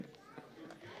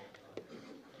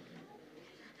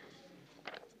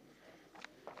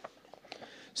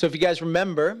So if you guys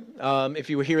remember, if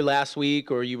you were here last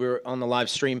week or you were on the live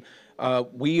stream,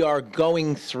 we are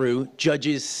going through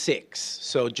Judges 6.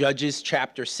 So Judges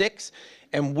chapter 6,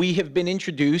 and we have been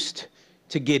introduced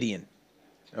to Gideon,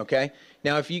 okay?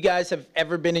 Now, if you guys have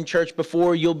ever been in church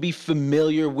before, you'll be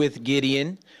familiar with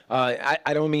Gideon. I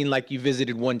don't mean like you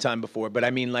visited one time before, but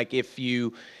I mean like if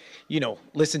you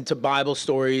listened to Bible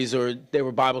stories or there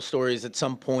were Bible stories at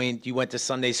some point, you went to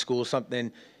Sunday school,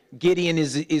 something. Gideon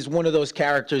is one of those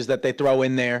characters that they throw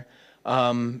in there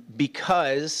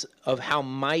because of how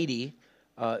mighty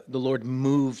the Lord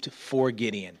moved for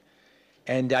Gideon.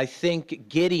 And I think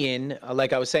Gideon,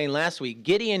 like I was saying last week,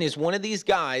 Gideon is one of these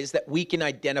guys that we can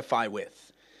identify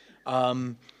with.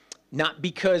 Not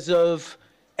because of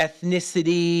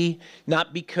ethnicity,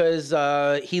 not because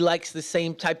he likes the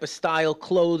same type of style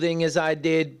clothing as I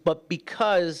did, but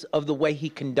because of the way he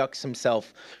conducts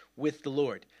himself with the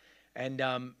Lord. And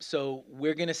so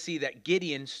we're going to see that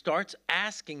Gideon starts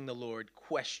asking the Lord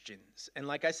questions. And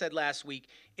like I said last week,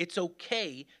 it's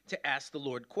okay to ask the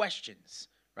Lord questions,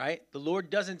 right? The Lord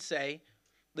doesn't say,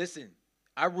 listen,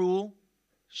 I rule,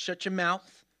 shut your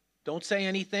mouth, don't say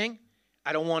anything,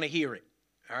 I don't want to hear it,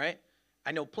 all right?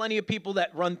 I know plenty of people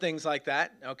that run things like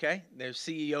that, okay? They're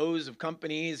CEOs of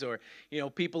companies or,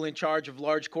 people in charge of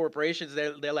large corporations.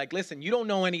 They're like, listen, you don't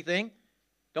know anything,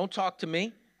 don't talk to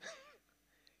me.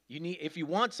 If you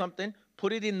want something,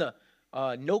 put it in the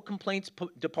no complaints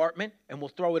department, and we'll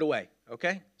throw it away.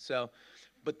 Okay?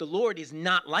 But the Lord is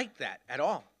not like that at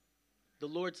all. The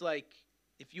Lord's like,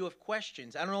 if you have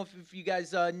questions, I don't know if you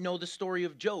guys know the story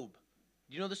of Job.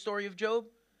 Do you know the story of Job?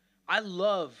 I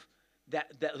love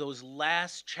those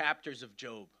last chapters of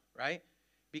Job, right?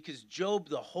 Because Job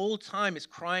the whole time is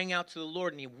crying out to the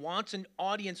Lord, and he wants an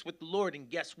audience with the Lord, and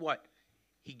guess what?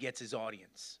 He gets his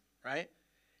audience, right?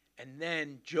 And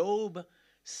then Job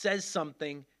says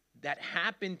something that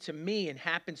happened to me and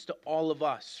happens to all of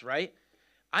us, right?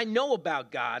 I know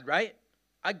about God, right?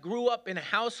 I grew up in a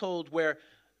household where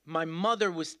my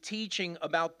mother was teaching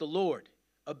about the Lord,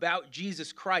 about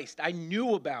Jesus Christ. I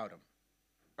knew about him,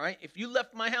 right? If you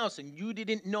left my house and you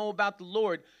didn't know about the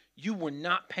Lord, you were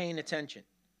not paying attention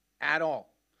at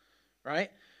all,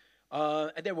 right?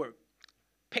 There were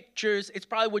pictures. It's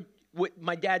probably what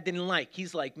my dad didn't like.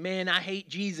 He's like, man, I hate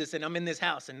Jesus, and I'm in this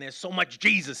house, and there's so much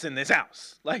Jesus in this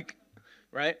house. Like,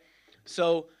 right?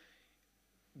 So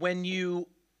when you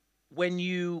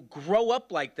grow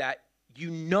up like that,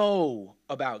 you know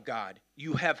about God.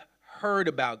 You have heard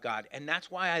about God. And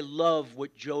that's why I love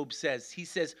what Job says. He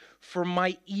says, for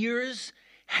my ears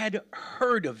had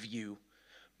heard of you,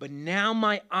 but now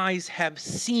my eyes have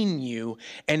seen you,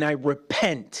 and I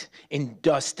repent in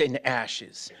dust and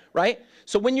ashes, right?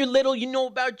 So when you're little, you know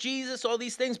about Jesus, all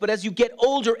these things, but as you get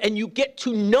older and you get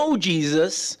to know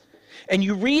Jesus, and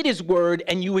you read his word,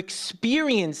 and you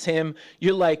experience him,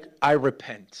 you're like, I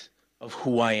repent of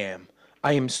who I am.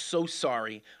 I am so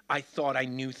sorry. I thought I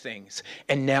knew things,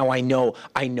 and now I know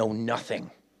nothing.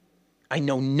 I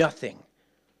know nothing.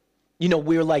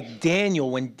 We're like Daniel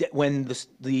when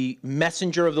the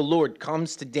messenger of the Lord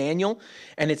comes to Daniel,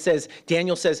 and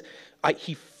Daniel says,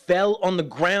 he fell on the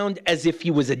ground as if he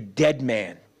was a dead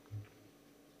man.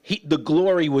 The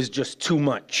glory was just too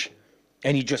much,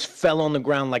 and he just fell on the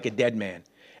ground like a dead man.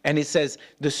 And it says,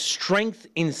 the strength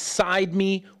inside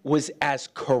me was as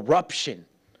corruption.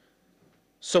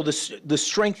 So the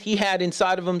strength he had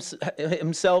inside of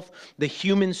himself, the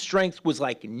human strength was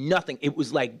like nothing. It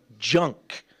was like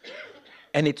junk.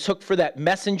 And it took for that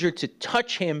messenger to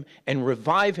touch him and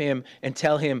revive him and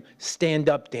tell him, stand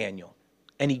up, Daniel.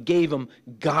 And he gave him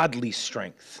godly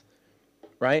strength,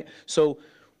 right? So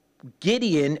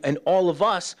Gideon and all of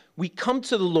us, we come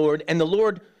to the Lord, and the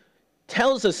Lord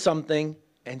tells us something,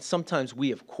 and sometimes we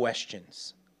have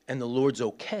questions. And the Lord's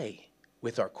okay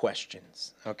with our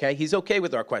questions, okay? He's okay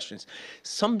with our questions.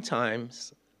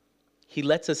 Sometimes he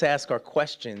lets us ask our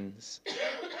questions,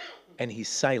 and he's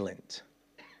silent.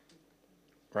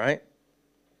 Right?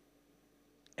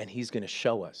 And he's going to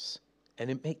show us. And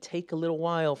it may take a little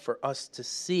while for us to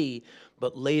see,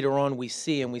 but later on we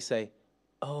see and we say,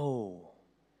 oh,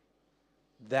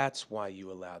 that's why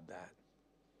you allowed that.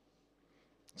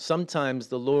 Sometimes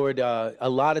the Lord, a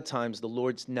lot of times the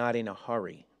Lord's not in a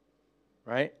hurry,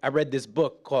 right? I read this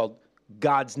book called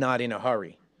God's Not in a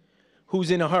Hurry.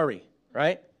 Who's in a hurry,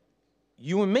 right?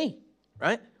 You and me,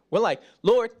 right? We're like,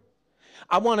 Lord,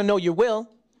 I want to know your will.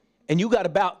 And you got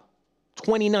about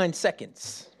 29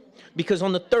 seconds because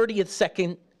on the 30th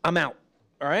second, I'm out,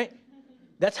 all right?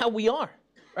 That's how we are,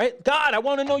 right? God, I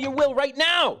want to know your will right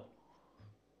now.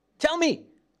 Tell me.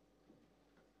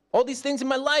 All these things in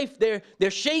my life,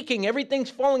 they're shaking. Everything's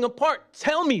falling apart.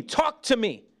 Tell me. Talk to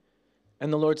me.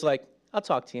 And the Lord's like, I'll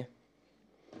talk to you.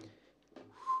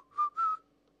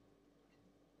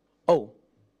 Oh,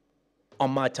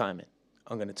 on my timing,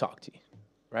 I'm going to talk to you,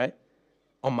 right?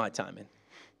 On my timing.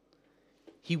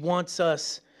 He wants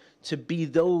us to be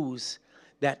those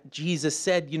that Jesus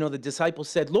said, the disciples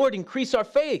said, Lord, increase our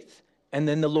faith. And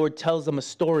then the Lord tells them a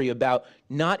story about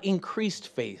not increased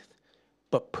faith,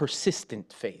 but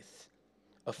persistent faith,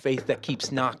 a faith that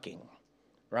keeps knocking,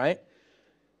 right?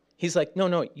 He's like,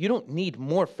 no, you don't need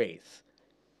more faith.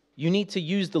 You need to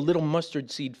use the little mustard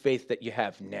seed faith that you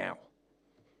have now.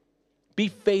 Be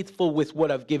faithful with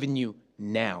what I've given you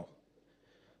now.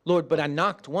 Lord, but I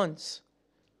knocked once.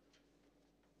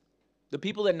 The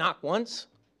people that knock once,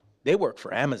 they work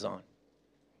for Amazon,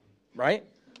 right?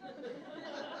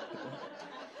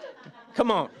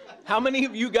 Come on. How many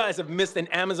of you guys have missed an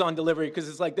Amazon delivery because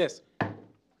it's like this?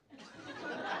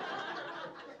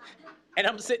 And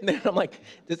I'm sitting there and I'm like,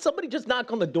 did somebody just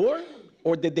knock on the door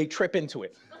or did they trip into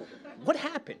it? What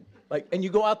happened? And you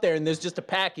go out there and there's just a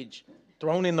package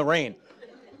thrown in the rain.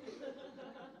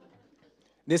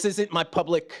 This isn't my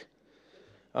public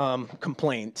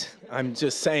complaint. I'm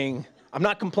just saying, I'm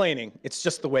not complaining. It's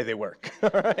just the way they work. All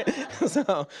right?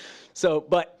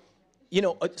 But,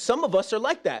 some of us are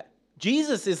like that.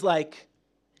 Jesus is like,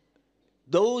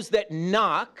 those that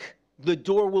knock, the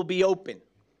door will be open.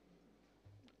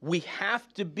 We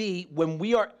have to be, when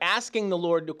we are asking the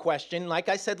Lord a question, like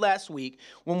I said last week,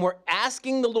 when we're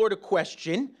asking the Lord a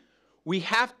question, we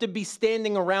have to be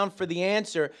standing around for the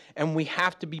answer, and we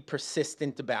have to be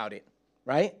persistent about it,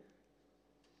 right?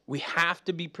 We have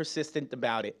to be persistent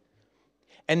about it.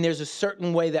 And there's a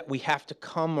certain way that we have to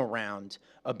come around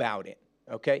about it,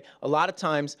 okay? A lot of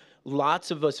times,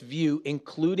 lots of us view,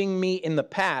 including me in the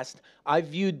past, I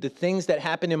viewed the things that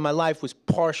happened in my life was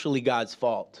partially God's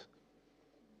fault,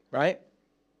 right?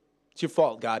 It's your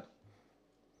fault, God.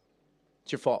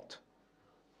 It's your fault.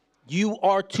 You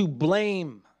are to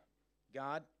blame,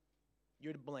 God.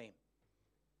 You're to blame.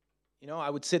 I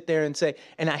would sit there and say,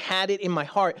 and I had it in my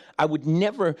heart. I would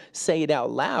never say it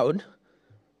out loud,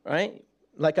 right?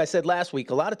 Like I said last week,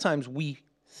 a lot of times we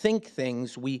think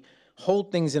things, we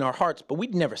hold things in our hearts, but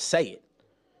we'd never say it,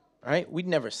 right? We'd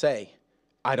never say,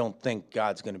 I don't think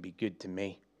God's going to be good to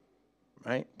me,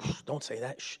 right? Don't say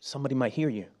that. Somebody might hear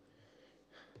you.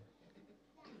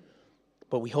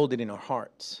 But we hold it in our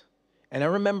hearts. And I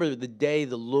remember the day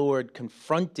the Lord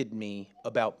confronted me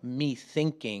about me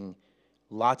thinking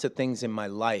lots of things in my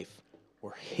life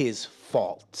were his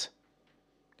fault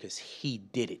because he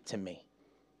did it to me.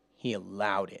 He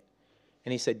allowed it.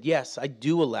 And he said, yes, I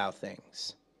do allow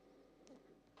things.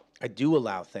 I do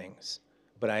allow things,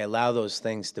 but I allow those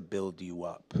things to build you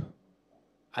up.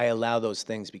 I allow those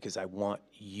things because I want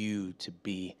you to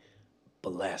be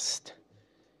blessed,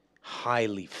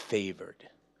 highly favored.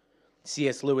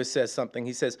 C.S. Lewis says something.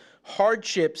 He says,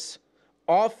 hardships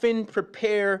often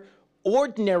prepare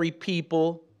ordinary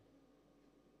people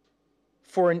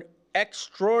for an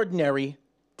extraordinary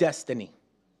destiny.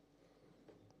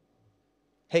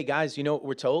 Hey, guys, you know what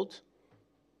we're told?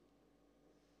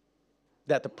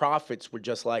 That the prophets were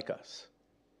just like us.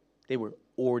 They were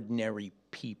ordinary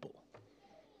people.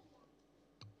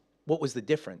 What was the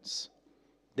difference?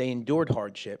 They endured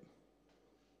hardship,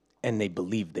 and they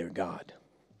believed their God.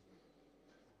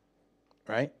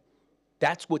 Right?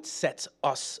 That's what sets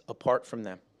us apart from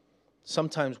them.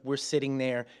 Sometimes we're sitting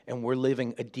there and we're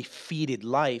living a defeated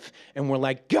life, and we're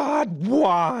like, God,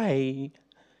 why?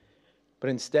 But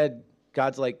instead,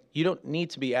 God's like, you don't need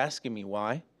to be asking me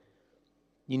why.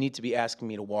 You need to be asking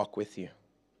me to walk with you.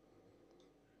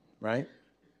 Right?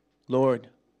 Lord,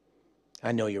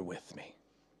 I know you're with me.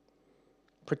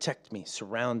 Protect me,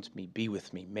 surround me, be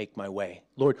with me, make my way.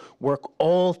 Lord, work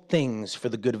all things for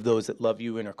the good of those that love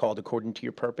you and are called according to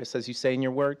your purpose, as you say in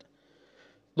your word.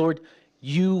 Lord,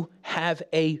 you have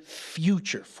a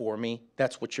future for me.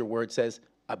 That's what your word says.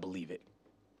 I believe it.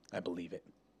 I believe it.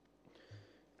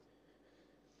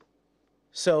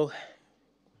 So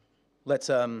let's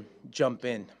jump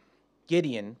in.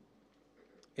 Gideon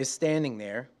is standing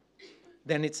there.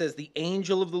 Then it says, the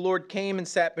angel of the Lord came and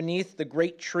sat beneath the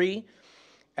great tree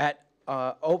at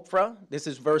Ophrah. This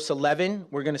is verse 11.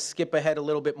 We're going to skip ahead a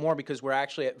little bit more because we're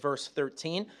actually at verse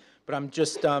 13. But I'm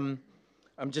just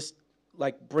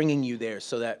like bringing you there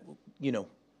so that,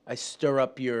 I stir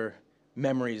up your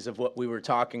memories of what we were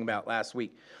talking about last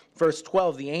week. Verse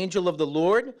 12, the angel of the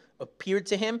Lord appeared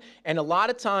to him. And a lot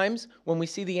of times when we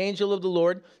see the angel of the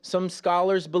Lord, some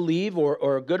scholars believe,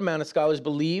 or a good amount of scholars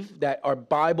believe, that are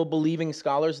Bible-believing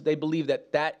scholars, they believe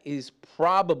that that is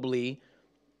probably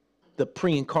the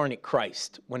pre-incarnate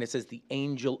Christ when it says the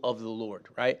angel of the Lord,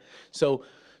 right? So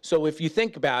if you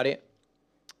think about it,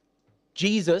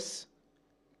 Jesus,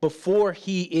 before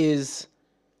he is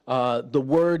the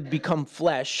Word become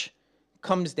flesh,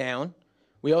 comes down.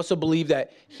 We also believe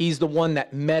that he's the one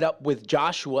that met up with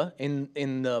Joshua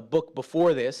in the book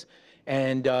before this.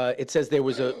 And it says there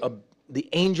was the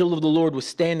angel of the Lord was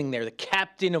standing there. The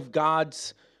captain of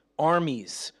God's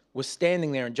armies was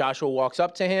standing there. And Joshua walks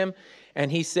up to him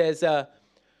and he says,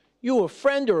 you a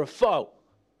friend or a foe?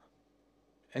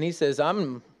 And he says,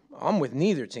 I'm with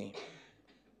neither team.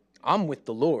 I'm with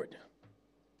the Lord.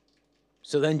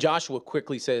 So then Joshua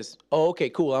quickly says, oh, okay,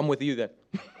 cool, I'm with you then.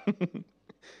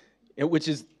 Which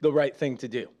is the right thing to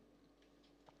do.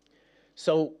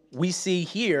 So we see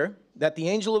here that the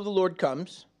angel of the Lord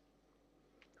comes.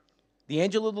 The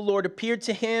angel of the Lord appeared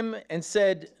to him and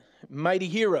said, mighty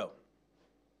hero,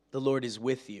 the Lord is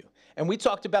with you. And we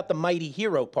talked about the mighty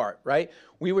hero part, right?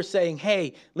 We were saying,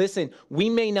 hey, listen, we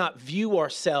may not view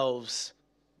ourselves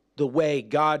the way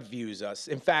God views us.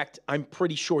 In fact, I'm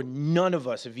pretty sure none of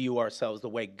us view ourselves the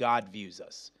way God views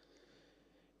us.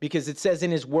 Because it says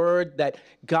in his word that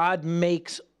God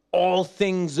makes all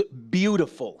things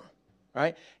beautiful,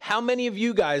 right? How many of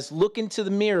you guys look into the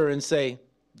mirror and say,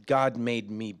 God made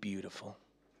me beautiful?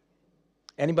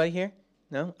 Anybody here?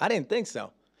 No? I didn't think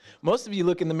so. Most of you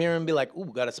look in the mirror and be like, ooh,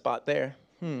 got a spot there.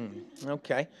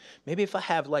 Okay. Maybe if I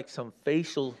have like some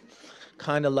facial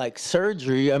kind of like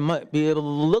surgery, I might be able to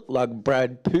look like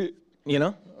Brad Pitt, you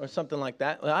know, or something like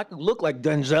that. I could look like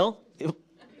Denzel.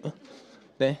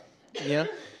 You know,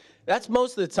 that's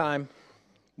most of the time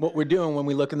what we're doing when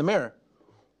we look in the mirror.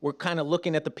 We're kind of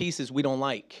looking at the pieces we don't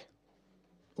like.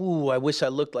 Ooh, I wish I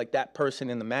looked like that person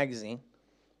in the magazine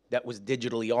that was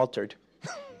digitally altered.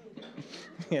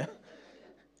 Yeah.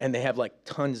 And they have like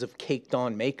tons of caked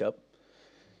on makeup.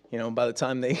 You know, by the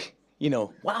time they, you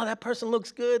know, wow, that person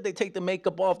looks good. They take the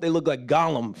makeup off. They look like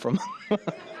Gollum from,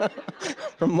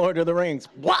 from Lord of the Rings.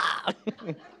 Wow.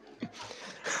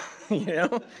 You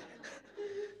know?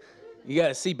 You got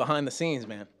to see behind the scenes,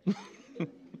 man.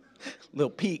 Little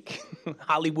peek,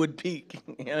 Hollywood peek.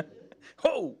 Yeah.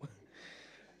 Whoa.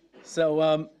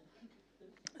 So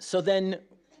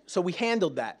we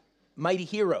handled that. Mighty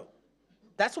hero.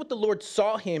 That's what the Lord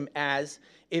saw him as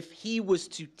if he was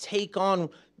to take on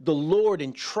the Lord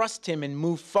and trust him and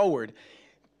move forward.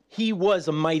 He was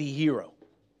a mighty hero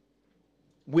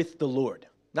with the Lord,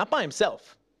 not by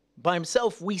himself. By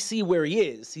himself, we see where he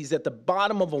is. He's at the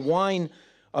bottom of a wine,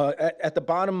 at the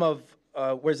bottom of,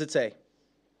 where does it say?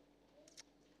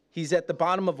 He's at the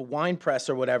bottom of a wine press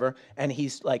or whatever, and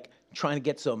he's like trying to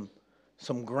get some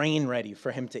grain ready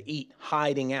for him to eat,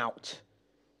 hiding out.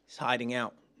 He's hiding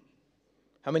out.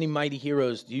 How many mighty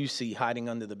heroes do you see hiding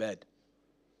under the bed?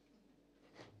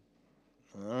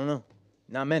 I don't know.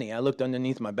 Not many. I looked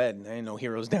underneath my bed, and there ain't no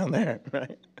heroes down there,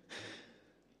 right?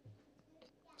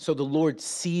 So the Lord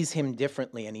sees him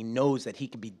differently, and he knows that he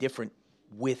can be different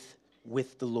with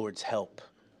the Lord's help,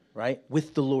 right?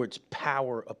 With the Lord's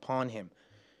power upon him.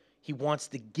 He wants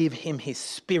to give him his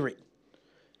spirit,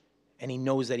 and he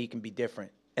knows that he can be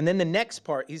different. And then the next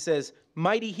part, he says,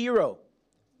 mighty hero,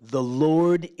 the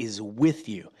Lord is with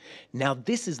you. Now,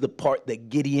 this is the part that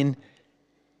Gideon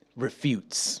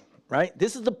refutes, right?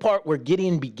 This is the part where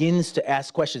Gideon begins to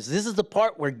ask questions. This is the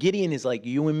part where Gideon is like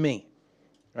you and me,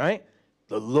 right?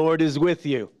 The Lord is with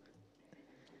you.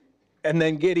 And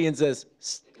then Gideon says,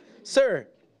 sir,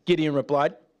 Gideon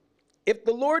replied, if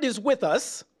the Lord is with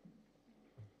us,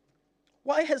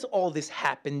 why has all this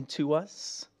happened to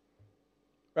us?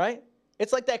 Right?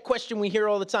 It's like that question we hear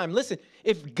all the time. Listen,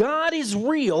 if God is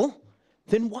real,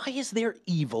 then why is there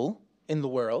evil in the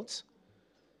world?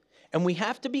 And we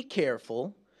have to be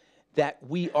careful that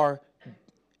we are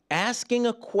asking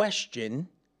a question,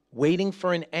 waiting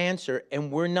for an answer,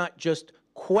 and we're not just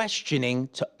questioning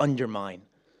to undermine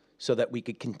so that we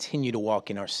could continue to walk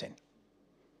in our sin.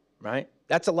 Right?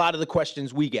 That's a lot of the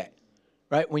questions we get.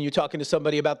 Right? When you're talking to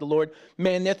somebody about the Lord,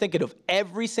 man, they're thinking of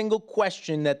every single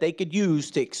question that they could use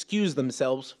to excuse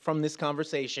themselves from this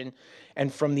conversation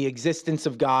and from the existence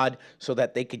of God so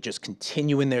that they could just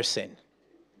continue in their sin.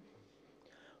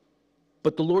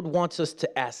 But the Lord wants us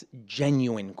to ask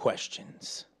genuine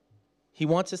questions. He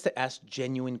wants us to ask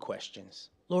genuine questions.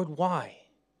 Lord, why?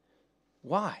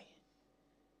 Why?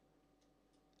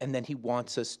 And then he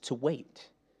wants us to wait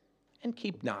and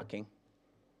keep knocking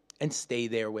and stay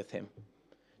there with him.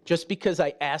 Just because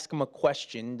I ask him a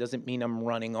question doesn't mean I'm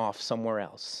running off somewhere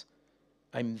else.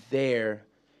 I'm there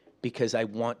because I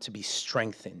want to be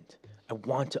strengthened. I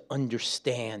want to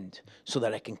understand so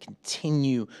that I can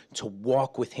continue to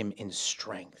walk with him in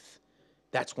strength.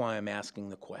 That's why I'm asking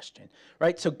the question,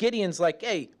 right? So Gideon's like,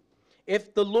 hey,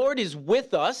 if the Lord is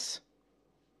with us,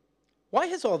 why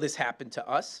has all this happened to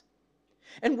us?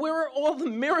 And where are all the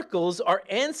miracles our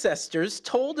ancestors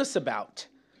told us about?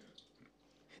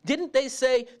 Didn't they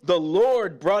say, the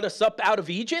Lord brought us up out of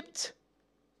Egypt?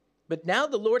 But now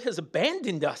the Lord has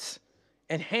abandoned us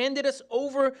and handed us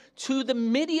over to the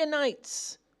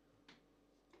Midianites.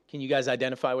 Can you guys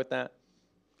identify with that?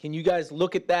 Can you guys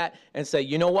look at that and say,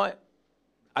 you know what?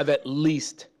 I've at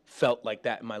least felt like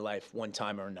that in my life one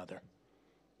time or another.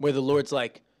 Where the Lord's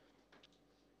like,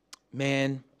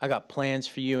 man, I got plans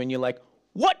for you. And you're like,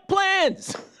 what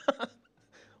plans?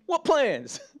 What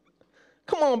plans?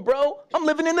 Come on, bro. I'm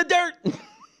living in the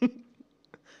dirt.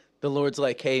 The Lord's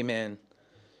like, hey, man,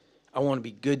 I want to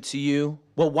be good to you.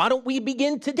 Well, why don't we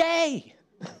begin today?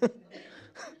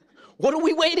 What are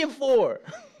we waiting for?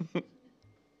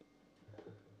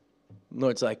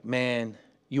 Lord's like, man,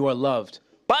 you are loved.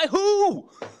 By who?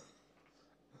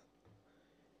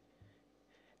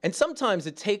 And sometimes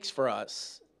it takes for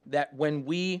us that when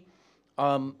we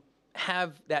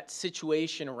have that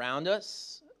situation around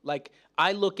us, like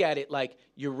I look at it like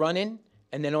you're running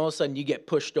and then all of a sudden you get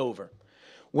pushed over.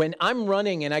 When I'm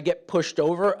running and I get pushed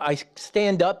over, I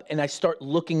stand up and I start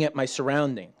looking at my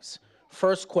surroundings.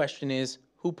 First question is,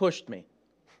 who pushed me?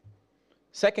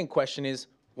 Second question is,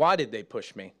 why did they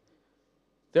push me?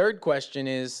 Third question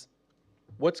is,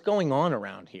 what's going on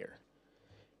around here?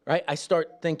 Right? I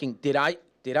start thinking, did I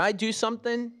do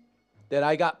something? That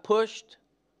I got pushed?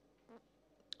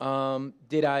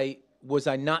 Was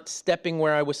I not stepping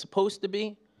where I was supposed to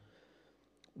be?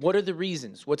 What are the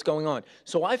reasons? What's going on?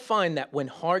 So I find that when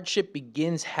hardship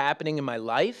begins happening in my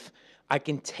life, I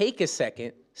can take a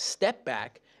second, step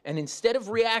back, and instead of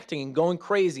reacting and going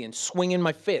crazy and swinging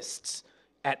my fists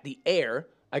at the air,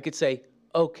 I could say,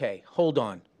 okay, hold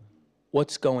on.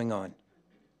 What's going on?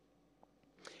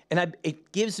 And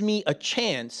it gives me a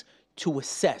chance to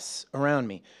assess around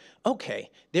me. Okay,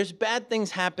 there's bad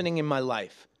things happening in my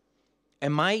life.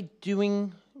 Am I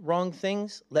doing wrong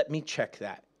things? Let me check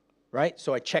that, right?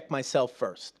 So I check myself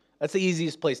first. That's the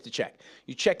easiest place to check.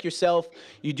 You check yourself.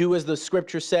 You do as the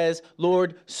scripture says,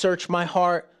 Lord, search my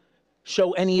heart.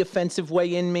 Show any offensive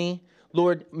way in me.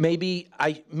 Lord, maybe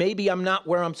I'm not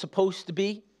where I'm supposed to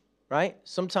be, right?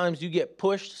 Sometimes you get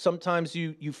pushed. Sometimes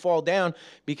you fall down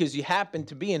because you happen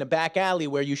to be in a back alley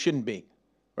where you shouldn't be,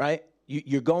 right?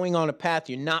 You're going on a path.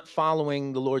 You're not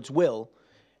following the Lord's will.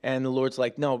 And the Lord's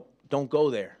like, no, don't go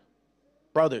there.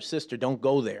 Brother, sister, don't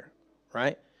go there,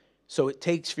 right? So it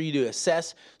takes for you to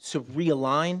assess, to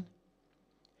realign.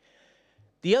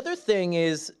 The other thing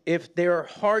is if there are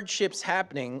hardships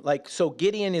happening, like, so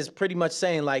Gideon is pretty much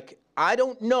saying, like, I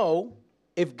don't know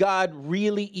if God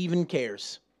really even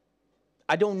cares.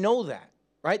 I don't know that,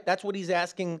 right? That's what he's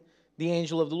asking the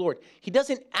angel of the Lord. He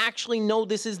doesn't actually know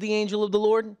this is the angel of the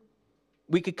Lord.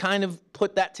 We could kind of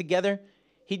put that together.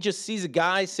 He just sees a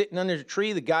guy sitting under a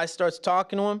tree. The guy starts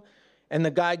talking to him, and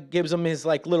the guy gives him his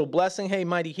like little blessing. Hey,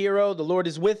 mighty hero, the Lord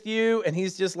is with you. And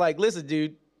he's just like, listen,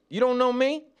 dude, you don't know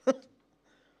me?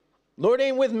 Lord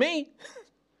ain't with me.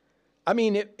 I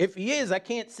mean, if he is, I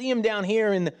can't see him down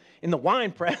here in the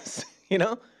wine press, you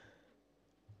know?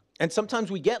 And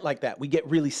sometimes we get like that. We get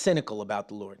really cynical about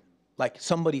the Lord. Like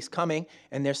somebody's coming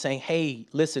and they're saying, hey,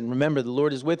 listen, remember the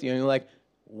Lord is with you. And you're like,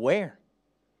 where?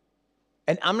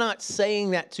 And I'm not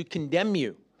saying that to condemn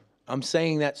you. I'm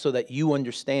saying that so that you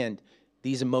understand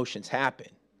these emotions happen.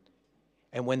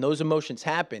 And when those emotions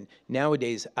happen,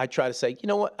 nowadays, I try to say, you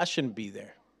know what? I shouldn't be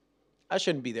there. I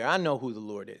shouldn't be there. I know who the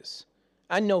Lord is.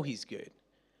 I know he's good.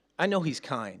 I know he's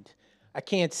kind. I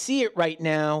can't see it right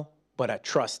now, but I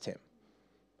trust him.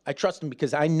 I trust him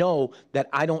because I know that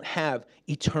I don't have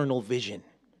eternal vision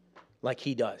like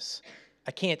he does.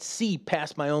 I can't see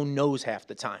past my own nose half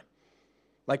the time.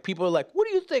 Like people are like, what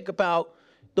do you think about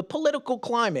the political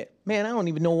climate? Man, I don't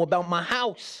even know about my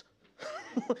house.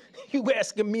 You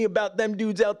asking me about them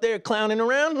dudes out there clowning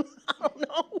around? I don't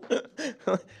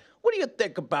know. What do you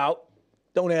think about?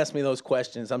 Don't ask me those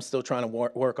questions. I'm still trying to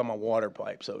work on my water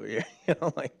pipes over here, you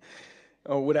know, like,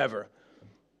 or whatever.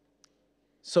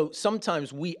 So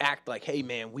sometimes we act like, hey,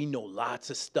 man, we know lots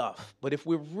of stuff. But if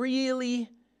we're really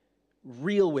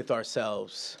real with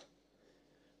ourselves,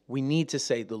 we need to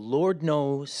say, the Lord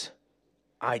knows,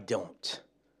 I don't.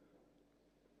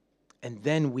 And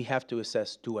then we have to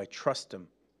assess, do I trust him?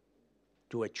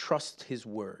 Do I trust his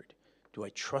word? Do I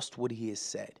trust what he has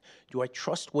said? Do I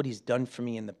trust what he's done for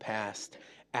me in the past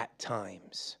at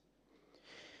times?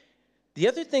 The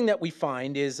other thing that we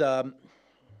find is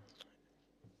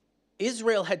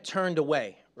Israel had turned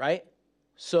away, right?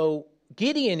 So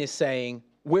Gideon is saying,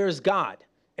 where's God?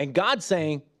 And God's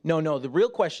saying, no, the real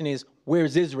question is,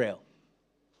 where's Israel?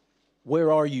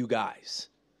 Where are you guys?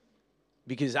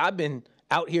 Because I've been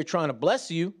out here trying to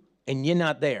bless you. and you're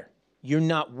not there. You're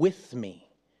not with me.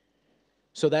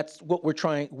 So that's what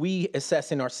we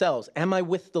assess in ourselves. Am I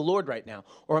with the Lord right now?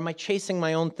 Or am I chasing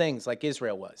my own things like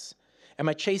Israel was? Am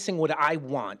I chasing what I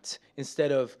want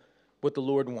instead of what the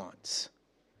Lord wants?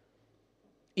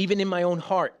 Even in my own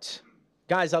heart.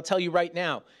 Guys, I'll tell you right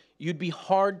now, you'd be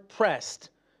hard-pressed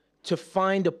to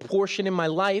find a portion in my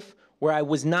life where I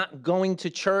was not going to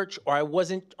church or I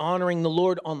wasn't honoring the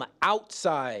Lord on the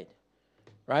outside,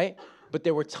 right? But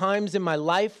there were times in my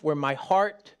life where my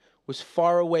heart was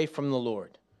far away from the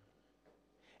Lord.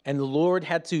 And the Lord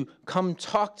had to come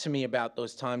talk to me about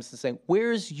those times and say,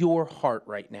 where's your heart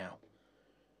right now?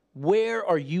 Where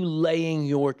are you laying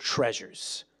your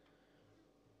treasures?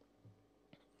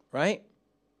 Right?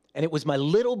 And it was my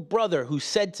little brother who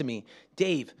said to me,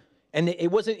 Dave, and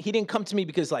he didn't come to me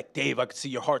because like, Dave, I could see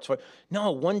your heart's fire.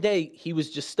 No, one day he was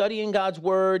just studying God's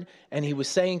word and he was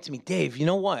saying to me, Dave, you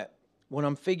know what? What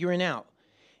I'm figuring out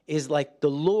is like the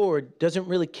Lord doesn't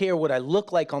really care what I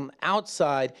look like on the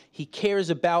outside. He cares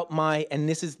about and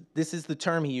this is the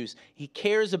term he used. He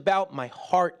cares about my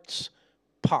heart's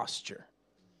posture.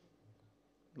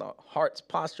 The heart's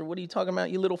posture? What are you talking about,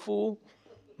 you little fool?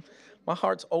 My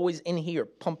heart's always in here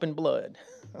pumping blood.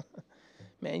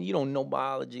 Man, you don't know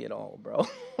biology at all, bro.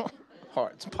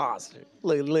 Heart's posture.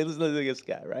 Look at this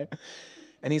guy, right?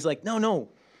 And he's like, no.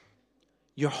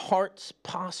 Your heart's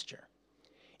posture.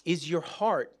 Is your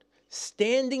heart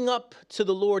standing up to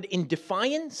the Lord in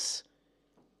defiance?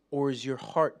 Or is your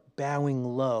heart bowing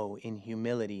low in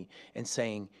humility and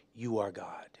saying, you are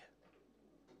God.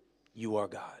 You are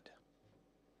God.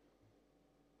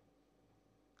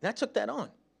 And I took that on.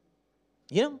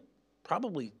 You know,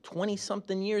 probably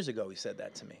 20-something years ago he said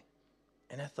that to me.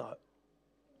 And I thought,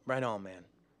 right on, man.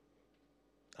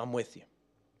 I'm with you.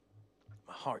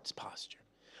 My heart's posture.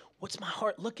 What's my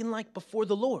heart looking like before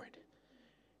the Lord?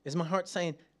 Is my heart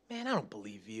saying, man, I don't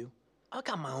believe you. I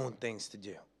got my own things to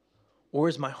do. Or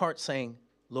is my heart saying,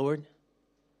 Lord,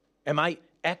 am I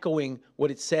echoing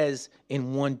what it says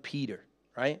in 1 Peter,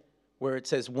 right? Where it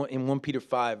says in 1 Peter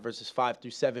 5, verses 5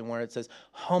 through 7, where it says,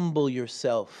 humble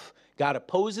yourself. God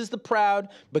opposes the proud,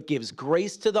 but gives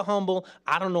grace to the humble.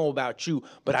 I don't know about you,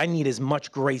 but I need as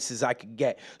much grace as I could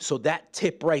get. So that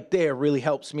tip right there really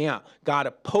helps me out. God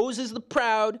opposes the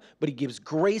proud, but he gives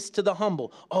grace to the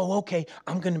humble. Oh, okay,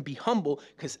 I'm going to be humble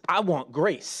because I want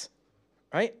grace,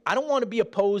 right? I don't want to be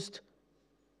opposed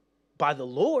by the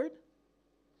Lord.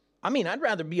 I mean, I'd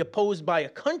rather be opposed by a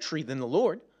country than the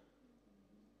Lord.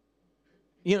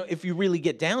 You know, if you really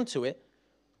get down to it.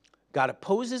 God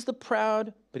opposes the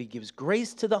proud, but he gives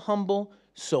grace to the humble.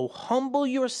 So humble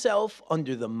yourself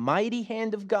under the mighty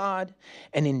hand of God,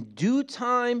 and in due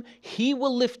time, he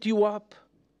will lift you up.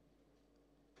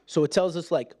 So it tells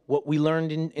us like what we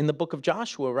learned in the book of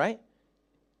Joshua, right?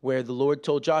 Where the Lord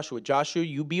told Joshua, Joshua,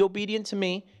 you be obedient to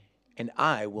me, and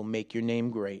I will make your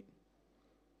name great.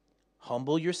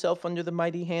 Humble yourself under the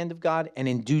mighty hand of God, and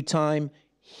in due time,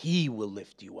 he will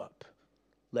lift you up.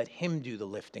 Let him do the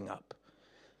lifting up.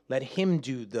 Let him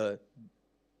do the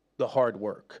hard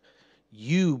work.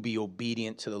 You be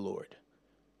obedient to the Lord.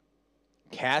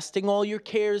 Casting all your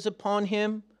cares upon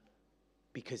him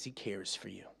because he cares for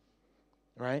you.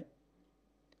 Right?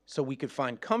 So we could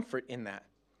find comfort in that.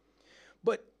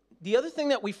 But the other thing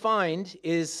that we find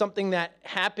is something that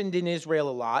happened in Israel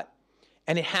a lot,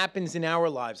 and it happens in our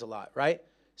lives a lot, right?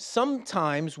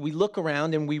 Sometimes we look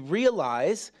around and we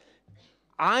realize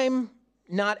I'm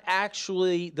not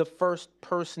actually the first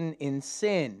person in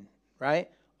sin, right?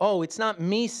 Oh, it's not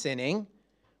me sinning,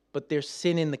 but there's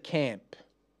sin in the camp.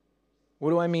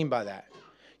 What do I mean by that? Do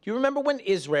you remember when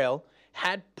Israel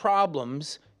had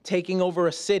problems taking over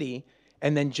a city,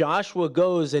 and then Joshua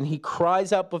goes and he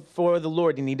cries out before the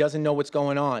Lord and he doesn't know what's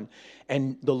going on.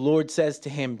 And the Lord says to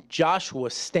him, Joshua,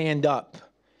 stand up.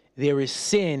 There is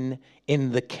sin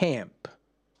in the camp.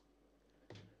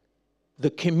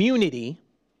 The community,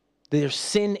 there's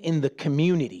sin in the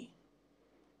community.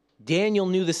 Daniel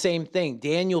knew the same thing.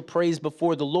 Daniel prays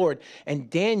before the Lord.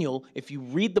 And Daniel, if you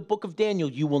read the book of Daniel,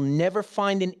 you will never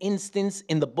find an instance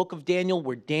in the book of Daniel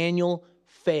where Daniel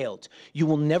failed. You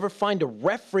will never find a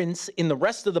reference in the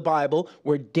rest of the Bible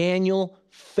where Daniel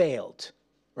failed,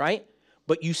 right?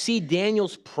 But you see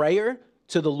Daniel's prayer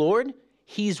to the Lord.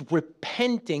 He's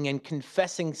repenting and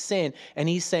confessing sin. And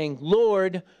he's saying,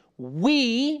 Lord,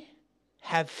 we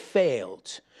have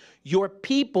failed. Your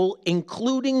people,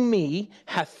 including me,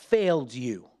 have failed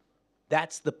you.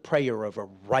 That's the prayer of a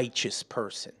righteous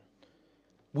person.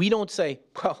 We don't say,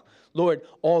 well, Lord,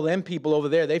 all them people over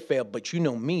there, they failed, but you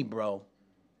know me, bro.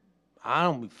 I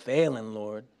don't be failing,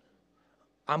 Lord.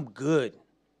 I'm good.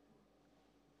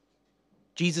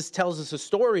 Jesus tells us a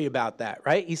story about that,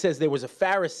 right? He says there was a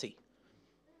Pharisee,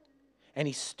 and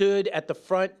he stood at the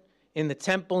front in the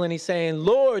temple, and he's saying,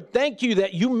 Lord, thank you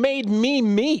that you made me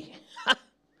me.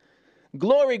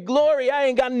 Glory, glory, I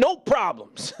ain't got no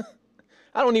problems.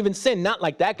 I don't even sin, not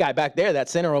like that guy back there, that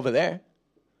sinner over there.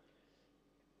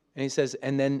 And he says,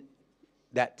 and then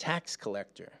that tax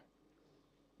collector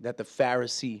that the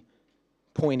Pharisee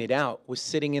pointed out was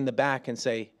sitting in the back and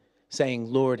saying,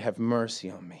 Lord, have mercy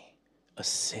on me, a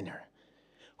sinner.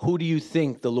 Who do you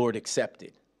think the Lord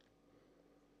accepted?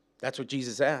 That's what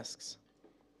Jesus asks.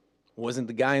 It wasn't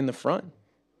the guy in the front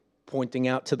pointing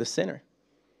out to the sinner.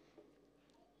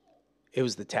 It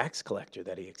was the tax collector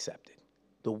that he accepted.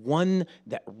 The one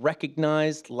that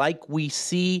recognized, like we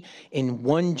see in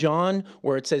 1 John,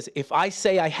 where it says, if I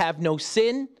say I have no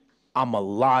sin, I'm a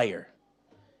liar.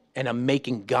 And I'm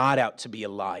making God out to be a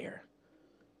liar.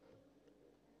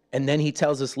 And then he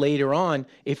tells us later on,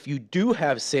 if you do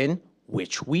have sin,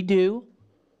 which we do,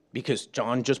 because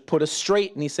John just put us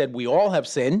straight and he said we all have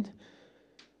sinned.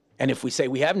 And if we say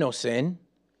we have no sin,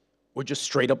 we're just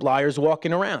straight up liars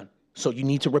walking around. So you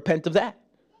need to repent of that.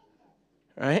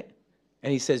 Right?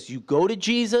 And he says, you go to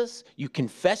Jesus, you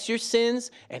confess your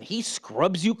sins, and he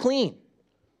scrubs you clean.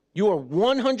 You are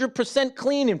 100%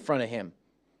 clean in front of him.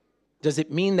 Does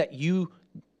it mean that you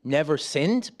never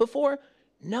sinned before?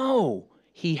 No,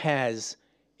 he has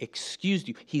excused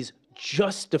you. He's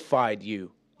justified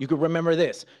you. You could remember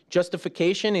this.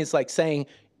 Justification is like saying,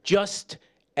 just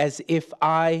as if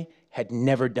I had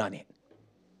never done it.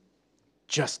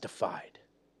 Justified.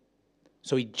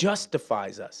 So he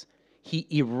justifies us. He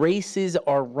erases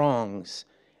our wrongs,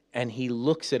 and he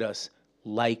looks at us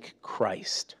like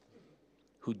Christ,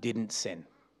 who didn't sin,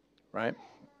 right?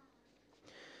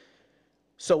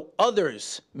 So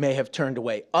others may have turned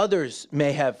away. Others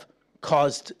may have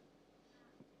caused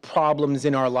problems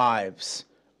in our lives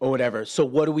or whatever. So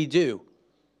what do?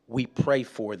 We pray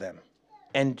for them.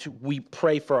 And we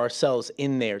pray for ourselves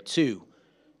in there too,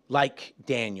 like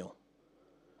Daniel,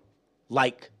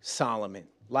 like Solomon,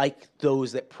 like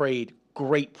those that prayed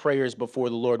great prayers before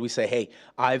the Lord. We say, hey,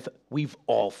 we've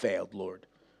all failed, Lord.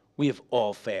 We have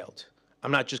all failed.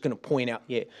 I'm not just going to point out,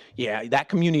 yeah, that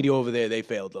community over there, they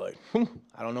failed, Lord.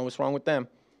 I don't know what's wrong with them,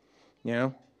 you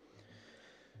know?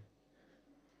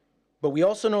 But we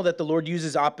also know that the Lord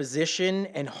uses opposition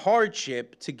and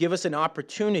hardship to give us an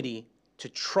opportunity to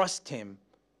trust him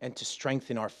and to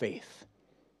strengthen our faith,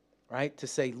 right? To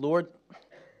say, Lord,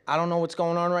 I don't know what's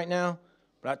going on right now,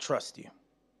 but I trust you.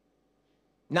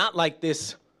 Not like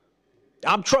this,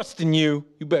 I'm trusting you.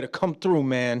 You better come through,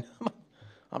 man.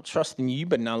 I'm trusting you. You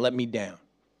better not let me down.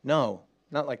 No,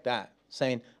 not like that.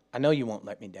 Saying, I know you won't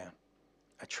let me down.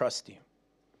 I trust you.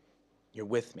 You're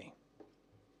with me.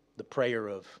 The prayer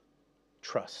of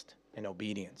trust and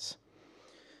obedience.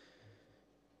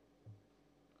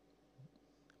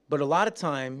 But a lot of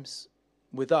times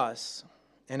with us,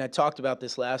 and I talked about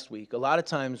this last week, a lot of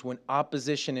times when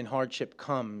opposition and hardship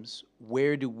comes,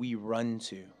 where do we run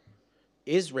to?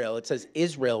 Israel, it says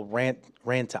Israel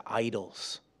ran to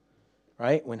idols.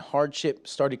 Right? When hardship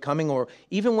started coming, or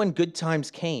even when good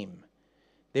times came,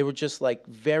 they were just like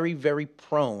very, very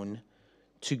prone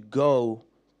to go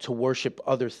to worship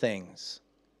other things,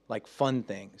 like fun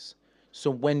things. So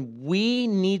when we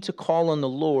need to call on the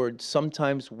Lord,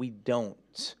 sometimes we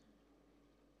don't.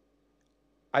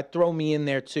 I throw me in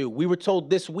there too. We were told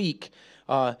this week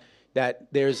that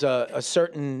there's a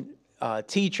certain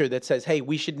teacher that says, hey,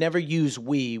 we should never use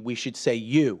we should say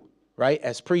you, right,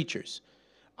 as preachers.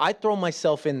 I throw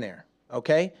myself in there,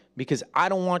 okay? Because I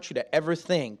don't want you to ever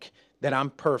think that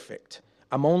I'm perfect.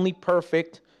 I'm only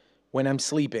perfect when I'm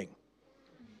sleeping,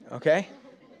 okay?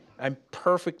 I'm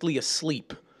perfectly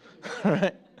asleep,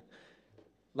 right?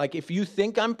 Like if you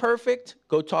think I'm perfect,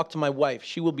 go talk to my wife.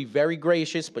 She will be very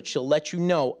gracious, but she'll let you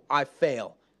know I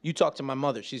fail. You talk to my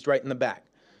mother. She's right in the back.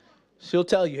 She'll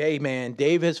tell you, hey, man,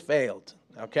 Dave has failed,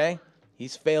 okay?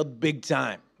 He's failed big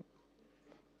time.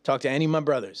 Talk to any of my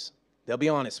brothers. They'll be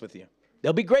honest with you.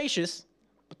 They'll be gracious,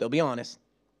 but they'll be honest.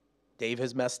 Dave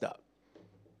has messed up,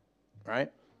 right?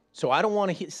 So I don't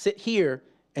want to sit here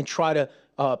and try to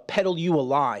peddle you a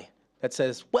lie that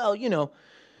says, well, you know,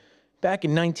 back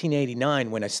in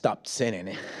 1989 when I stopped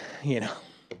sinning, you know,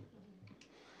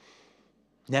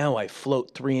 now I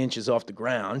float 3 inches off the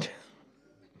ground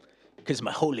because of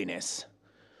my holiness.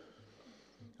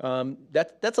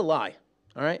 That's a lie,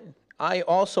 all right? I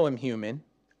also am human.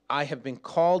 I have been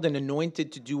called and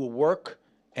anointed to do a work,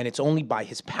 and it's only by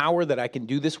his power that I can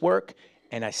do this work,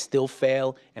 and I still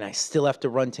fail, and I still have to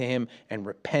run to him and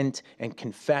repent and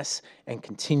confess and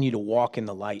continue to walk in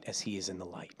the light as he is in the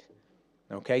light,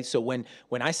 Okay, so when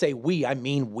I say we, I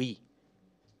mean we.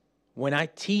 When I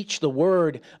teach the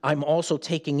word, I'm also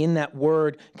taking in that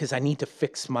word because I need to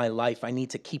fix my life. I need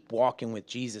to keep walking with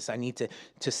Jesus. I need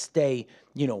to stay,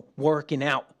 working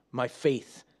out my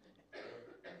faith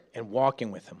and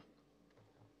walking with him.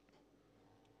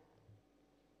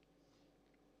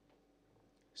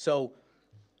 So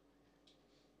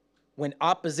when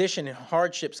opposition and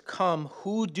hardships come,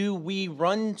 who do we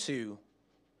run to?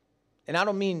 And I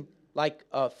don't mean like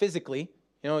physically.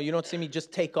 You don't see me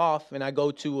just take off and I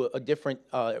go to a different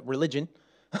religion.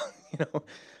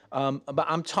 But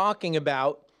I'm talking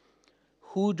about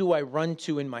who do I run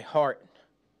to in my heart,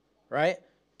 right?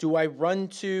 Do I run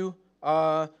to,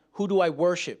 who do I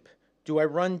worship? Do I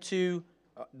run to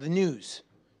the news?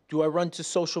 Do I run to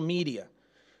social media?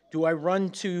 Do I run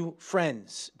to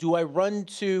friends? Do I run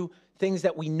to things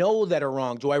that we know that are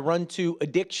wrong? Do I run to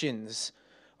addictions?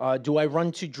 Do I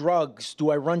run to drugs?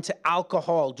 Do I run to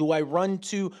alcohol? Do I run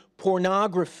to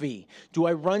pornography? Do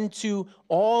I run to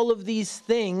all of these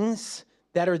things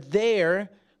that are there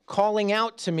calling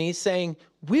out to me saying,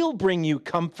 we'll bring you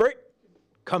comfort.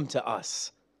 Come to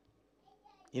us.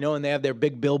 And they have their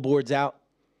big billboards out.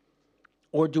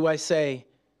 Or do I say,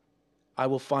 I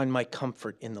will find my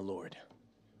comfort in the Lord,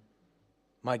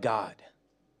 my God,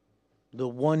 the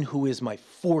one who is my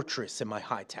fortress and my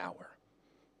high tower,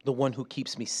 the one who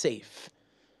keeps me safe.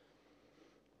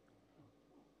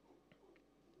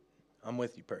 I'm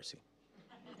with you, Percy.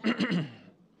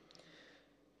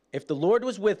 If the Lord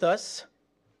was with us,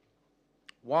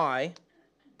 why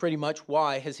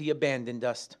has he abandoned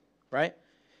us, right?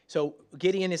 So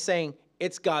Gideon is saying,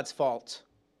 it's God's fault.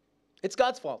 It's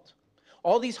God's fault.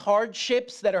 All these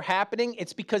hardships that are happening,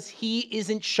 it's because he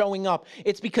isn't showing up.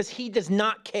 It's because he does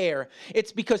not care.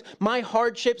 It's because my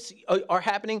hardships are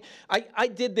happening. I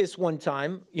did this one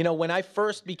time, when I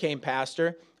first became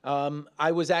pastor,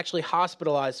 I was actually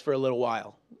hospitalized for a little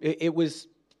while. It was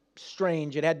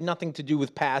strange. It had nothing to do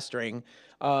with pastoring.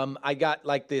 I got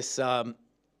like this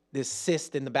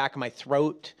cyst in the back of my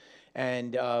throat,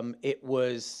 and it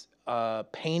was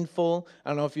painful. I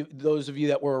don't know if those of you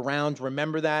that were around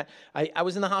remember that. I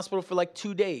was in the hospital for like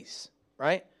 2 days,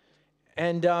 right?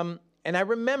 And I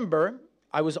remember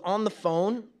I was on the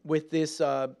phone with this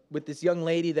young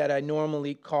lady that I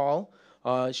normally call.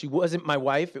 She wasn't my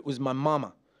wife; it was my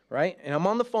mama, right? And I'm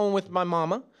on the phone with my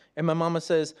mama, and my mama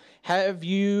says, "Have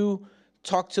you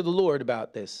talked to the Lord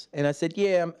about this?" And I said,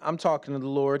 "Yeah, I'm talking to the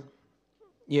Lord."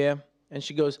 Yeah, and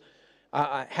she goes,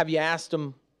 "Have you asked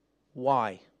him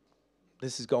why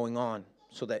this is going on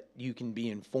so that you can be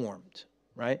informed,"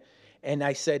 right? And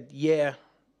I said, yeah,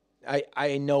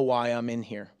 I know why I'm in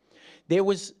here. There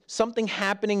was something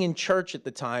happening in church at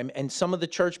the time, and some of the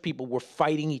church people were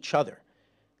fighting each other,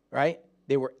 right?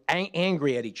 They were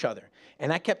angry at each other.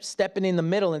 And I kept stepping in the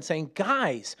middle and saying,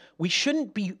 guys, we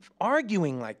shouldn't be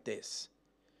arguing like this.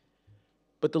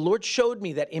 But the Lord showed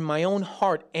me that in my own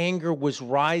heart, anger was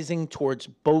rising towards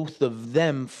both of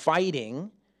them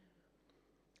fighting.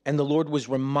 And the Lord was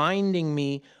reminding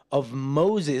me of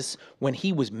Moses when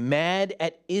he was mad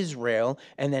at Israel,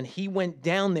 and then he went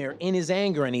down there in his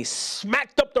anger and he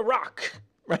smacked up the rock,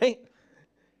 right?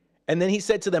 And then he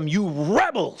said to them, "You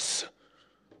rebels,"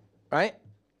 right?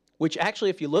 Which actually,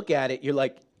 if you look at it, you're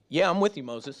like, yeah, I'm with you,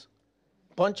 Moses.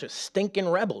 Bunch of stinking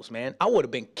rebels, man. I would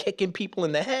have been kicking people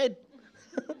in the head.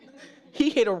 He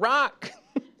hit a rock.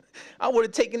 I would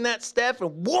have taken that staff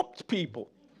and whooped people,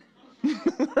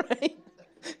 right?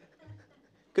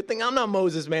 Good thing I'm not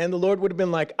Moses, man. The Lord would have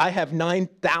been like, I have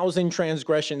 9,000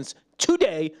 transgressions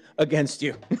today against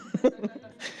you.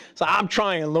 So I'm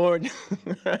trying, Lord.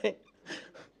 Right?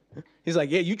 He's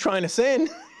like, yeah, you trying to sin.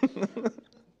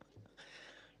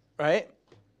 Right?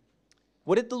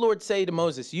 What did the Lord say to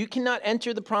Moses? You cannot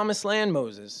enter the promised land,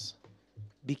 Moses,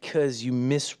 because you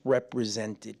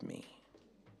misrepresented me.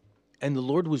 And the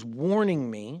Lord was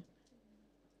warning me.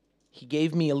 He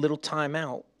gave me a little time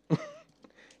out.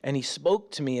 And he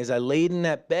spoke to me as I laid in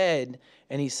that bed,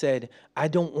 and he said, I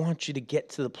don't want you to get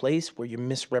to the place where you're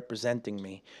misrepresenting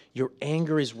me. Your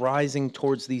anger is rising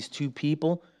towards these two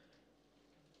people.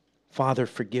 Father,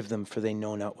 forgive them, for they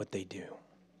know not what they do.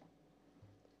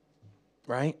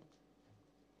 Right?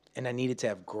 And I needed to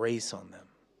have grace on them.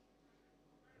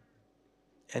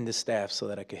 And the staff so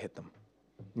that I could hit them.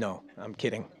 No, I'm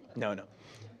kidding. No,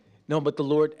 but the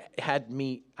Lord had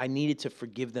me, I needed to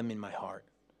forgive them in my heart.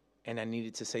 And I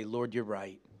needed to say, Lord, you're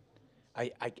right.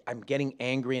 I'm getting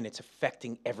angry, and it's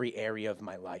affecting every area of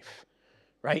my life,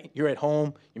 right? You're at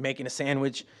home, you're making a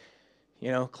sandwich.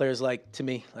 Claire's like to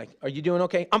me, like, are you doing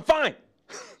okay? I'm fine.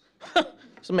 So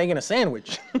I'm making a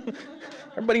sandwich.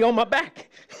 Everybody on my back.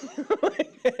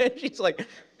 And she's like,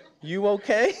 you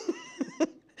okay?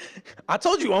 I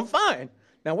told you I'm fine.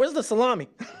 Now, where's the salami?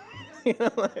 You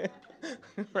know, like,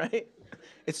 right?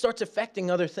 It starts affecting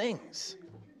other things.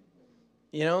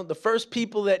 You know, the first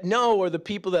people that know are the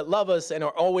people that love us and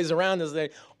are always around us.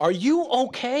 Are you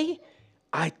okay?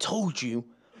 I told you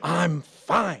I'm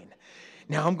fine.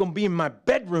 Now I'm going to be in my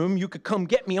bedroom. You could come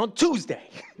get me on Tuesday.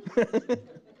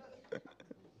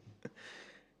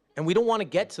 And we don't want to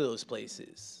get to those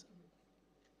places.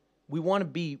 We want to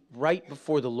be right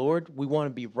before the Lord. We want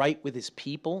to be right with his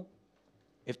people.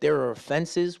 If there are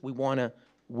offenses, we want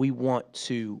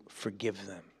to forgive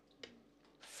them.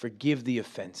 Forgive the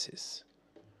offenses.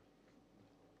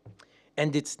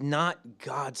 And it's not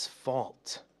God's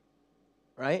fault,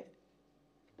 right?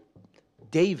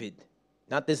 David,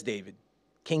 not this David,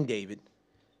 King David,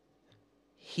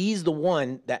 he's the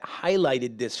one that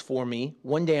highlighted this for me.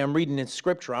 One day I'm reading in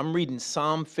scripture, I'm reading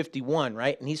Psalm 51,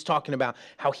 right? And he's talking about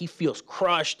how he feels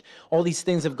crushed. All these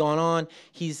things have gone on.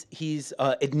 He's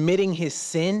admitting his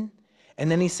sin. And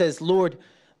then he says, Lord,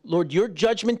 your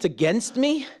judgment against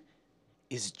me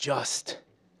is just.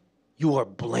 You are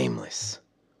blameless.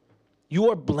 You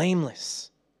are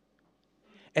blameless.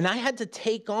 And I had to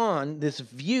take on this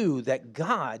view that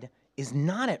God is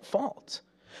not at fault.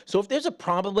 So if there's a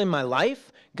problem in my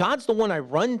life, God's the one I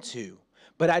run to.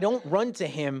 But I don't run to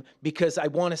him because I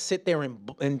want to sit there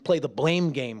and play the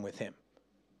blame game with him.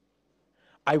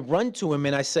 I run to him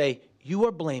and I say, you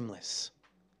are blameless.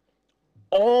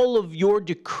 All of your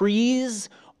decrees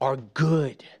are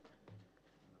good.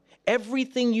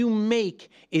 Everything you make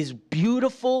is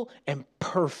beautiful and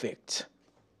perfect.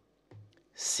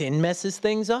 Sin messes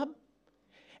things up,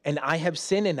 and I have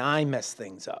sinned and I mess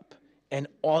things up, and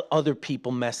all other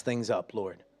people mess things up,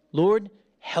 Lord. Lord,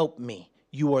 help me.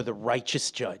 You are the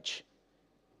righteous judge.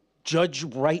 Judge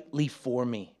rightly for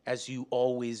me, as you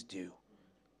always do.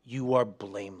 You are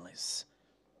blameless.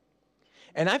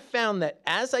 And I found that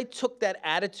as I took that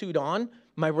attitude on,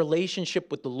 my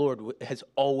relationship with the Lord has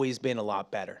always been a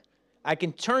lot better. I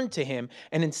can turn to him,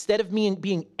 and instead of me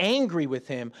being angry with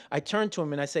him, I turn to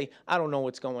him and I say, I don't know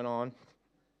what's going on,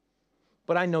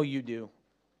 but I know you do.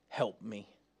 Help me.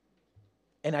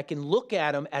 And I can look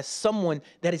at him as someone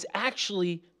that is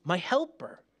actually my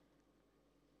helper,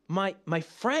 my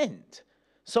friend,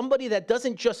 somebody that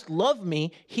doesn't just love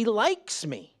me, he likes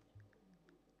me.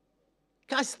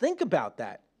 Guys, think about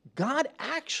that. God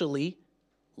actually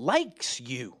likes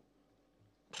you.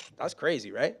 That's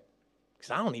crazy, right?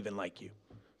 Because I don't even like you.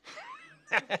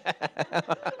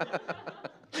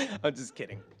 I'm just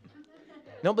kidding.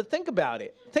 No, but think about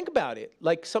it. Think about it.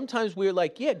 Like sometimes we're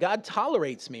like, yeah, God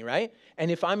tolerates me, right?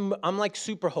 And if I'm like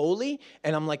super holy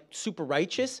and I'm like super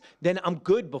righteous, then I'm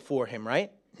good before him,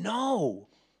 right? No.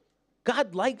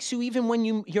 God likes you even when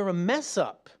you're a mess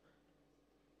up.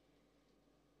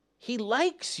 He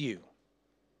likes you.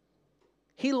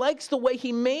 He likes the way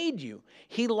he made you.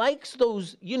 He likes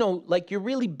those, like your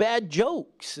really bad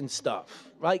jokes and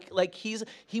stuff. Like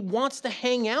he wants to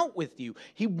hang out with you.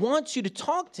 He wants you to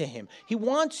talk to him. He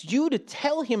wants you to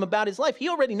tell him about his life. He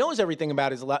already knows everything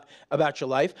about your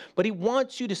life, but he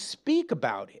wants you to speak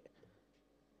about it.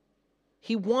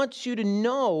 He wants you to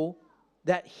know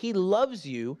that he loves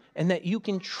you and that you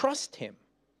can trust him.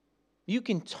 You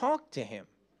can talk to him.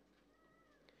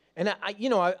 And I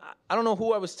don't know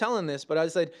who I was telling this, but I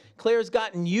said, Claire's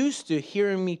gotten used to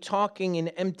hearing me talking in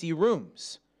empty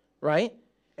rooms, right?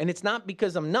 And it's not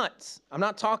because I'm nuts. I'm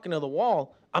not talking to the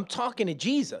wall. I'm talking to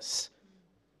Jesus.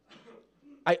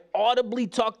 I audibly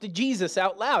talk to Jesus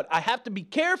out loud. I have to be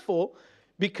careful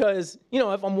because,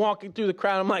 if I'm walking through the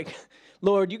crowd, I'm like,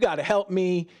 Lord, you got to help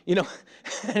me,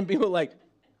 and people are like,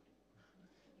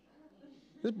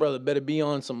 this brother better be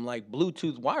on some like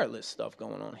Bluetooth wireless stuff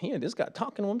going on here. This guy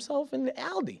talking to himself in the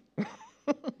Aldi.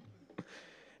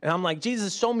 And I'm like,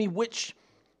 Jesus, show me which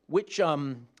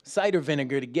cider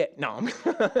vinegar to get. No,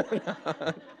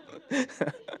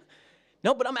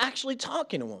 no, but I'm actually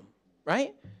talking to him,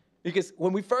 right? Because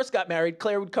when we first got married,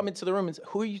 Claire would come into the room and say,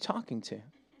 who are you talking to?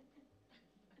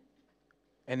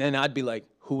 And then I'd be like,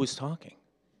 who was talking?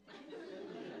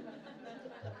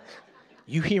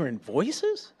 You hearing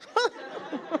voices?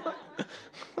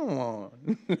 Come on.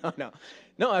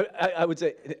 No, I would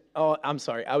say, oh, I'm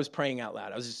sorry. I was praying out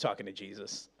loud. I was just talking to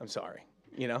Jesus. I'm sorry,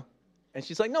 And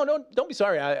she's like, no, don't be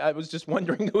sorry. I was just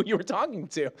wondering who you were talking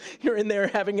to. You're in there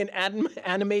having an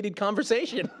animated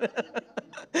conversation.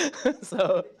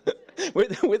 So,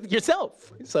 with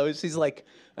yourself. So she's like,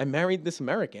 I married this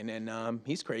American, and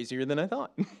he's crazier than I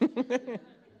thought.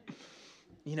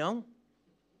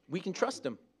 We can trust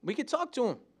him. We can talk to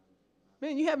him.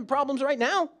 Man, you having problems right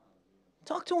now?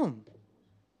 Talk to him.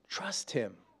 Trust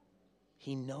him.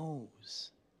 He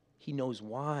knows. He knows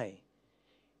why.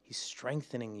 He's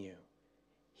strengthening you.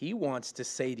 He wants to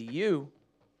say to you,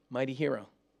 mighty hero,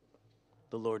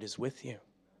 the Lord is with you,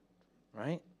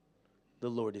 right? The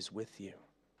Lord is with you.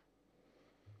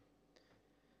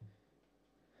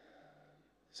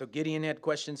 So Gideon had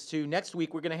questions too. Next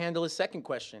week, we're going to handle his second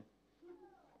question,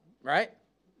 right?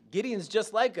 Gideon's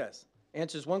just like us.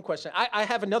 Answers one question. I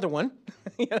have another one.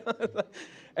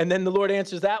 And then the Lord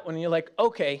answers that one, and you're like,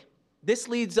 okay, this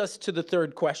leads us to the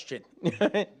third question.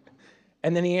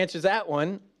 And then he answers that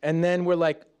one, and then we're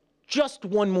like, just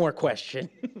one more question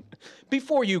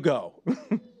before you go,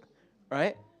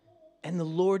 right? And the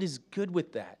Lord is good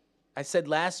with that. I said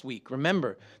last week,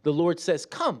 remember, the Lord says,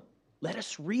 come, let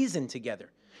us reason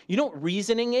together. You know what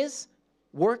reasoning is?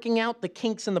 Working out the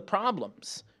kinks and the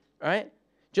problems, right?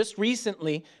 Just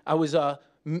recently, I was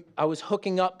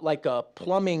hooking up like a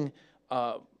plumbing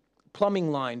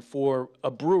line for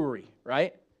a brewery,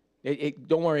 right?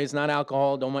 Don't worry, it's not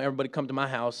alcohol. Don't want everybody come to my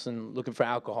house and looking for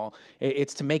alcohol.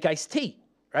 It's to make iced tea,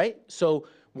 right? So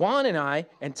Juan and I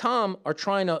and Tom are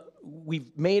we've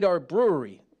made our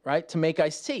brewery, right, to make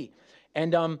iced tea.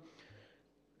 And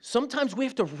sometimes we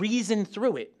have to reason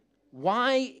through it.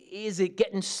 Why is it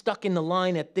getting stuck in the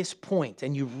line at this point?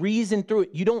 And you reason through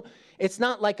it. It's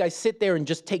not like I sit there and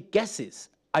just take guesses.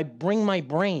 I bring my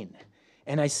brain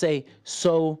and I say,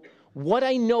 so what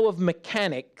I know of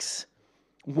mechanics,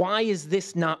 why is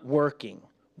this not working?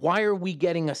 Why are we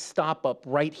getting a stop up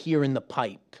right here in the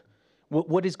pipe?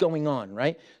 What is going on,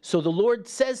 right? So the Lord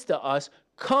says to us,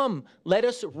 come, let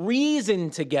us reason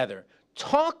together.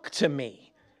 Talk to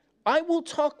me. I will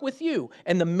talk with you.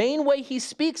 And the main way he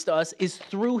speaks to us is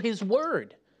through his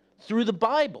word, through the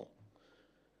Bible.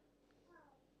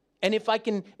 And if I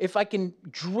can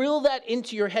drill that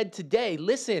into your head today,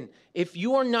 listen, if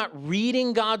you are not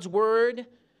reading God's word,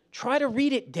 try to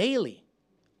read it daily.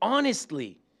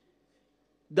 Honestly,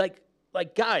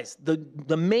 like guys,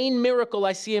 the main miracle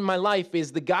I see in my life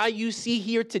is the guy you see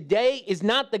here today is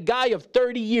not the guy of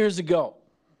 30 years ago.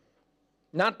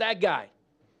 Not that guy.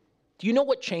 Do you know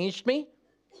what changed me?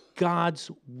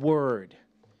 God's word.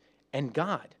 And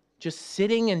God, just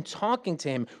sitting and talking to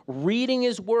him, reading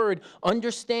his word,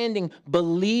 understanding,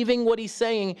 believing what he's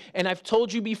saying. And I've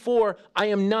told you before, I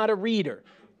am not a reader.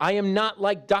 I am not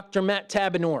like Dr. Matt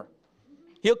Tabinor.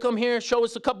 He'll come here and show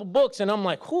us a couple books, and I'm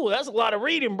like, whew, that's a lot of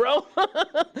reading, bro.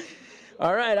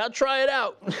 All right, I'll try it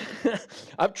out.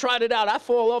 I've tried it out. I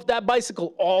fall off that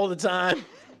bicycle all the time.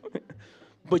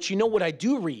 But you know what I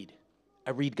do read? I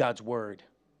read God's word.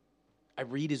 I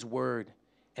read his word,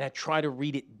 and I try to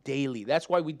read it daily. That's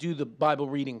why we do the Bible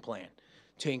reading plan,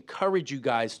 to encourage you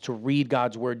guys to read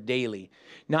God's word daily.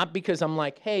 Not because I'm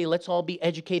like, hey, let's all be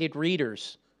educated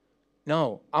readers.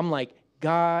 No, I'm like,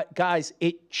 God, guys,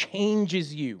 it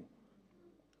changes you.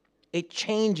 It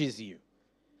changes you.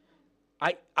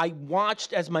 I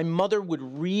watched as my mother would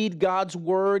read God's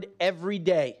word every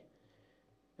day.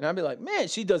 And I'd be like, man,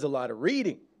 she does a lot of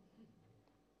reading.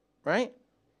 Right?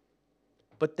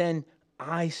 But then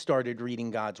I started reading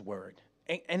God's word.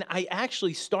 And I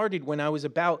actually started when I was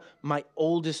about my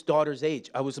oldest daughter's age.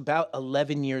 I was about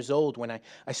 11 years old when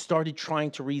I started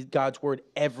trying to read God's word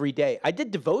every day. I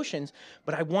did devotions,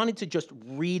 but I wanted to just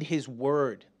read his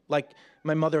word like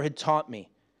my mother had taught me.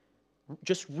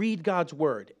 Just read God's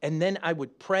word. And then I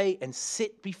would pray and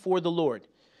sit before the Lord.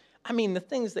 I mean, the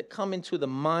things that come into the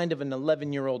mind of an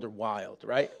 11-year-old are wild,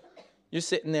 right? You're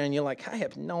sitting there and you're like, I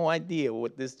have no idea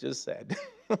what this just said.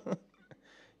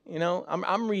 You know,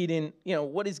 I'm reading, you know,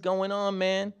 what is going on,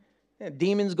 man?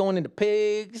 Demons going into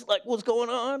pigs, like what's going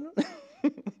on?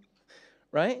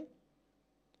 Right?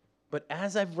 But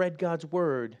as I've read God's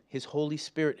word, his Holy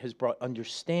Spirit has brought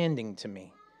understanding to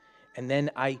me. And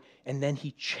then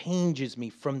he changes me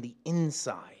from the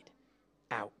inside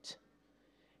out.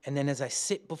 And then as I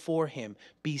sit before him,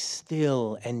 be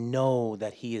still and know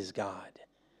that he is God.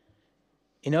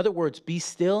 In other words, be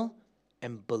still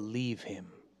and believe him.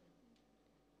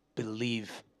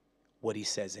 Believe what he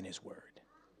says in his word.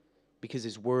 Because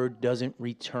his word doesn't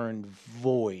return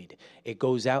void. It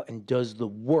goes out and does the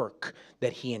work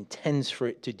that he intends for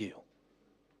it to do.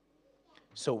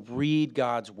 So read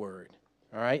God's word.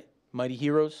 All right? Mighty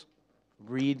heroes,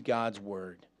 read God's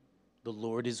word. The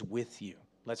Lord is with you.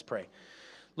 Let's pray.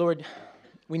 Lord,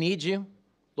 we need you.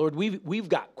 Lord, we've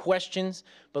got questions,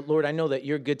 but Lord, I know that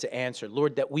you're good to answer.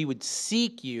 Lord, that we would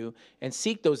seek you and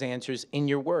seek those answers in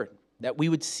your word. That we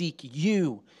would seek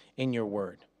you in your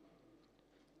word.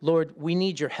 Lord, we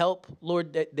need your help.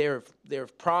 Lord, that there are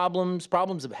problems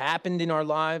have happened in our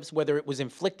lives, whether it was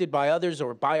inflicted by others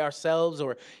or by ourselves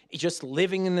or just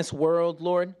living in this world,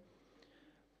 Lord.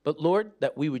 But Lord,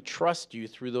 that we would trust you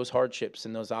through those hardships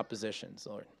and those oppositions,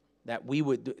 Lord. That we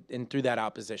would, and through that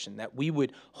opposition, that we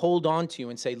would hold on to you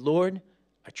and say, Lord,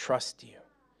 I trust you.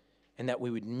 And that we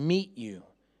would meet you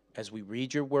as we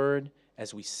read your word,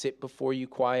 as we sit before you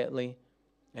quietly,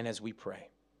 and as we pray.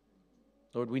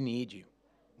 Lord, we need you.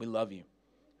 We love you.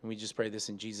 And we just pray this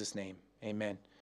in Jesus' name. Amen.